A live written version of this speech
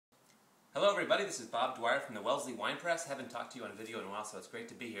Hello everybody, this is Bob Dwyer from the Wellesley Wine Press. Haven't talked to you on video in a while, so it's great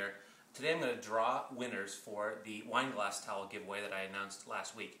to be here. Today I'm going to draw winners for the wine glass towel giveaway that I announced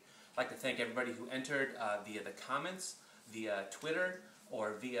last week. I'd like to thank everybody who entered via the comments, via Twitter,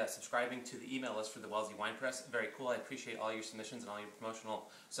 or via subscribing to the email list for the Wellesley Wine Press. Very cool. I appreciate all your submissions and all your promotional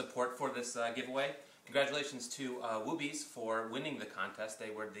support for this giveaway. Congratulations to Woobies for winning the contest. They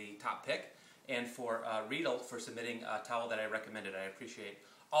were the top pick. And for Riedel for submitting a towel that I recommended. I appreciate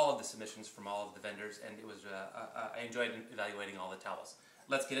all of the submissions from all of the vendors, and it was I enjoyed evaluating all the towels.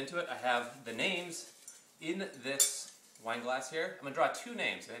 Let's get into it. I have the names in this wine glass here. I'm going to draw two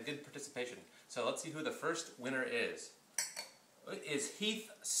names. I had good participation. So let's see who the first winner is. It is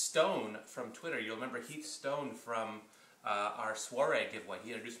Heath Stone from Twitter. You'll remember Heath Stone from our soiree giveaway.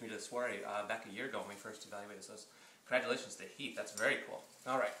 He introduced me to the soiree back a year ago when we first evaluated those. Congratulations to Heath. That's very cool.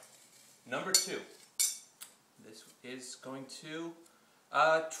 All right. Number two. This is going to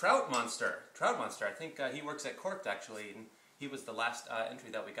Trout Monster. Trout Monster. I think he works at Corked actually, and he was the last entry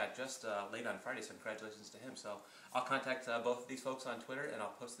that we got just late on Friday, so congratulations to him. So I'll contact both of these folks on Twitter, and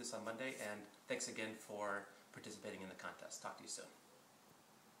I'll post this on Monday, and thanks again for participating in the contest. Talk to you soon.